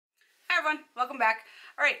everyone, welcome back.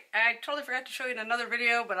 Alright, I totally forgot to show you in another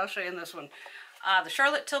video, but I'll show you in this one. The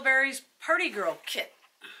Charlotte Tilbury's Party Girl Kit.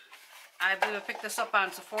 I believe I picked this up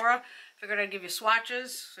on Sephora. Figured I'd give you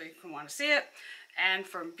swatches so you can want to see it. And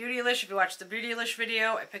from Beautylish, if you watched the Beautylish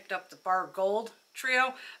video, I picked up the Bar Gold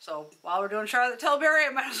Trio. So while we're doing Charlotte Tilbury,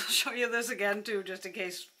 I might as well show you this again too, just in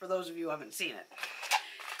case for those of you who haven't seen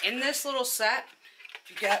it. In this little set,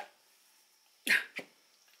 you get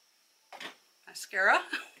mascara,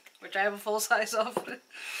 which I have a full size of,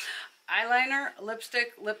 eyeliner,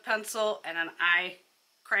 lipstick, lip pencil, and an eye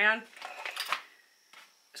crayon.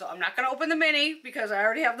 So I'm not going to open the mini because I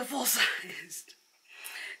already have the full size.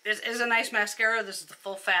 This is a nice mascara. This is the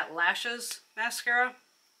Full Fat Lashes mascara. I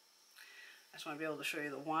just want to be able to show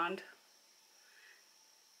you the wand.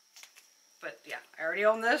 But yeah, I already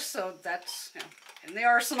own this, so that's, you know, in the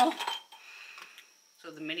arsenal.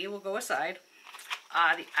 So the mini will go aside.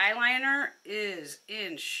 The eyeliner is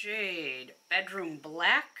in shade Bedroom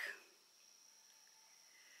Black.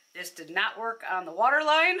 This did not work on the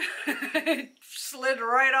waterline. It slid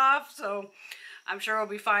right off, so I'm sure it'll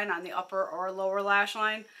be fine on the upper or lower lash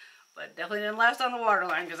line, but definitely didn't last on the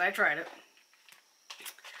waterline because I tried it.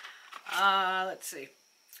 Let's see.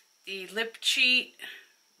 The Lip Cheat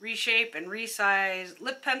Reshape and Resize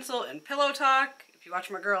Lip Pencil in Pillow Talk. If you watch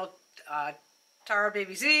my girl Tara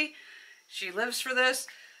Baby Z, she lives for this.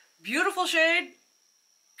 Beautiful shade.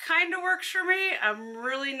 Kind of works for me. I'm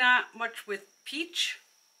really not much with peach.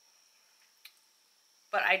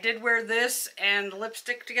 But I did wear this and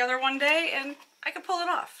lipstick together one day and I could pull it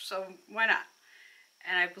off. So why not?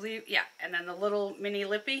 And I believe, yeah. And then the little mini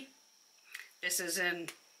lippy. This is in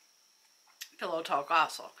Pillow Talk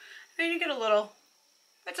also. And you get a little,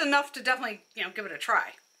 it's enough to definitely, you know, give it a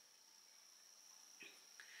try.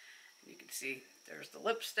 You can see there's the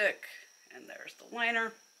lipstick. And there's the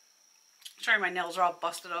liner. Sorry, my nails are all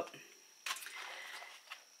busted up.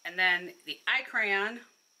 And then the eye crayon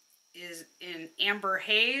is in Amber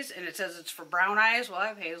Haze, and it says it's for brown eyes. Well, I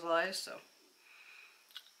have hazel eyes, so.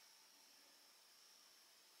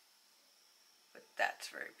 But that's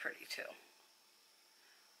very pretty too.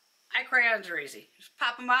 Eye crayons are easy. Just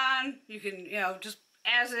pop them on. You can, you know, just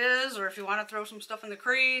as is, or if you want to throw some stuff in the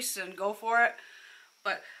crease and go for it.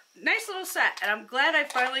 But nice little set, and I'm glad I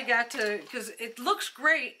finally got to, because it looks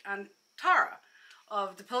great on Tara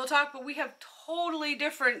of the Pillow Talk, but we have totally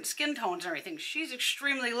different skin tones and everything. She's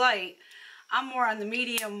extremely light. I'm more on the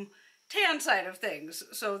medium tan side of things,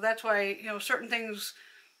 so that's why, you know, certain things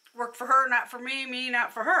work for her, not for me, me,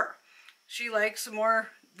 not for her. She likes more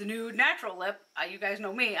the nude natural lip. You guys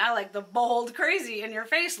know me. I like the bold, crazy,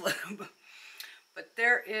 in-your-face lip. But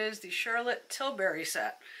there is the Charlotte Tilbury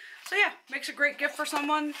set. So yeah, makes a great gift for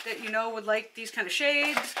someone that you know would like these kind of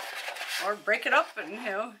shades, or break it up and, you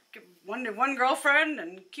know, give one to one girlfriend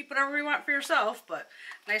and keep whatever you want for yourself. But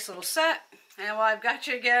nice little set. And while I've got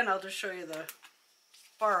you again, I'll just show you the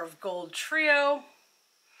Bar of Gold Trio.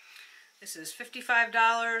 This is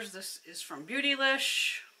 $55. This is from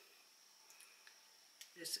Beautylish.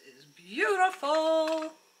 This is beautiful.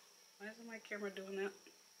 Why isn't my camera doing that?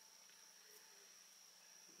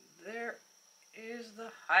 There is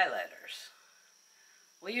the highlighters.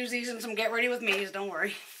 We'll use these in some get ready with me's, don't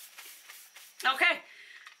worry. Okay,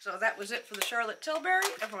 so that was it for the Charlotte Tilbury.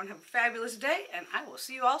 Everyone have a fabulous day, and I will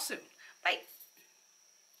see you all soon. Bye.